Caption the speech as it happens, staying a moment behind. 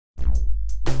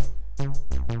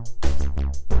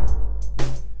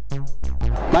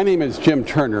My name is Jim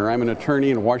Turner. I'm an attorney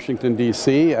in Washington,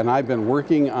 D.C., and I've been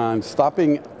working on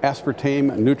stopping aspartame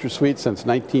NutraSweet since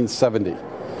 1970.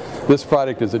 This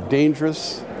product is a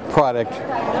dangerous product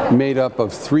made up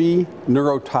of 3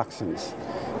 neurotoxins,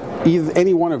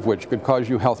 any one of which could cause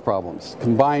you health problems.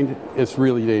 Combined, it's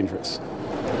really dangerous.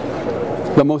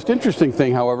 The most interesting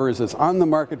thing, however, is it's on the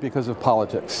market because of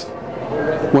politics.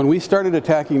 When we started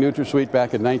attacking NutraSweet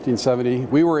back in 1970,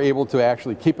 we were able to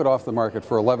actually keep it off the market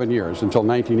for 11 years until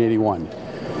 1981.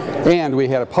 And we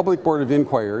had a public board of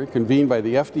inquiry convened by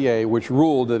the FDA which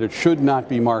ruled that it should not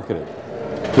be marketed.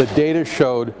 The data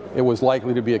showed it was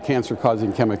likely to be a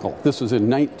cancer-causing chemical. This was in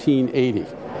 1980.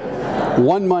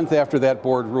 1 month after that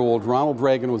board ruled, Ronald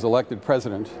Reagan was elected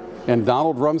president, and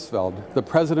Donald Rumsfeld, the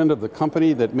president of the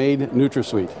company that made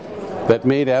NutraSweet, that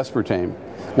made aspartame,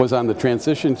 was on the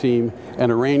transition team and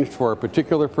arranged for a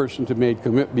particular person to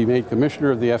be made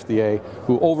commissioner of the FDA,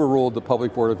 who overruled the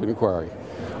public board of inquiry,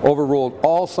 overruled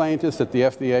all scientists at the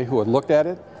FDA who had looked at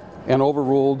it, and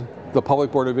overruled the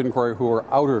public board of inquiry who were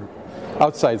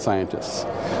outside scientists.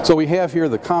 So we have here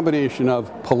the combination of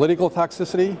political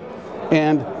toxicity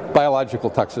and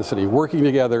biological toxicity working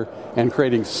together and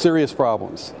creating serious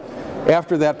problems.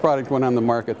 After that product went on the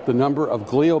market, the number of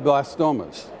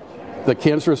glioblastomas, the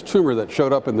cancerous tumor that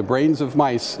showed up in the brains of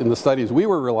mice in the studies we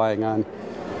were relying on,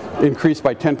 increased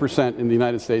by 10% in the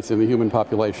United States in the human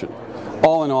population.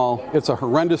 All in all, it's a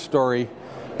horrendous story.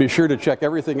 Be sure to check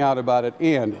everything out about it,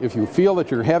 and if you feel that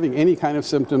you're having any kind of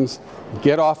symptoms,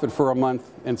 get off it for a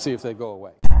month and see if they go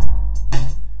away.